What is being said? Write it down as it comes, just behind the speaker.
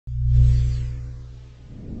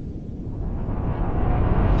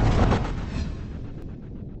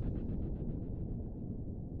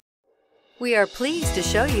We are pleased to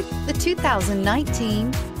show you the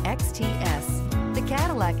 2019 XTS. The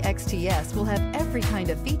Cadillac XTS will have every kind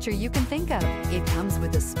of feature you can think of. It comes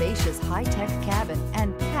with a spacious, high-tech cabin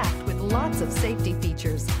and packed with lots of safety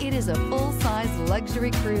features. It is a full-size luxury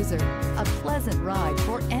cruiser, a pleasant ride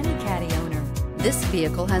for any Caddy owner. This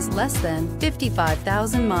vehicle has less than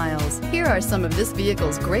 55,000 miles. Here are some of this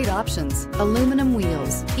vehicle's great options: aluminum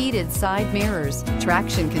wheels, heated side mirrors,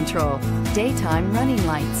 traction control, daytime running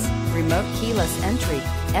lights, remote keyless entry,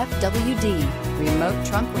 FWD, remote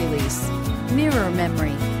trunk release, mirror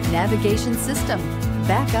memory, navigation system,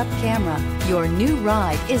 backup camera. Your new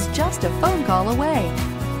ride is just a phone call away.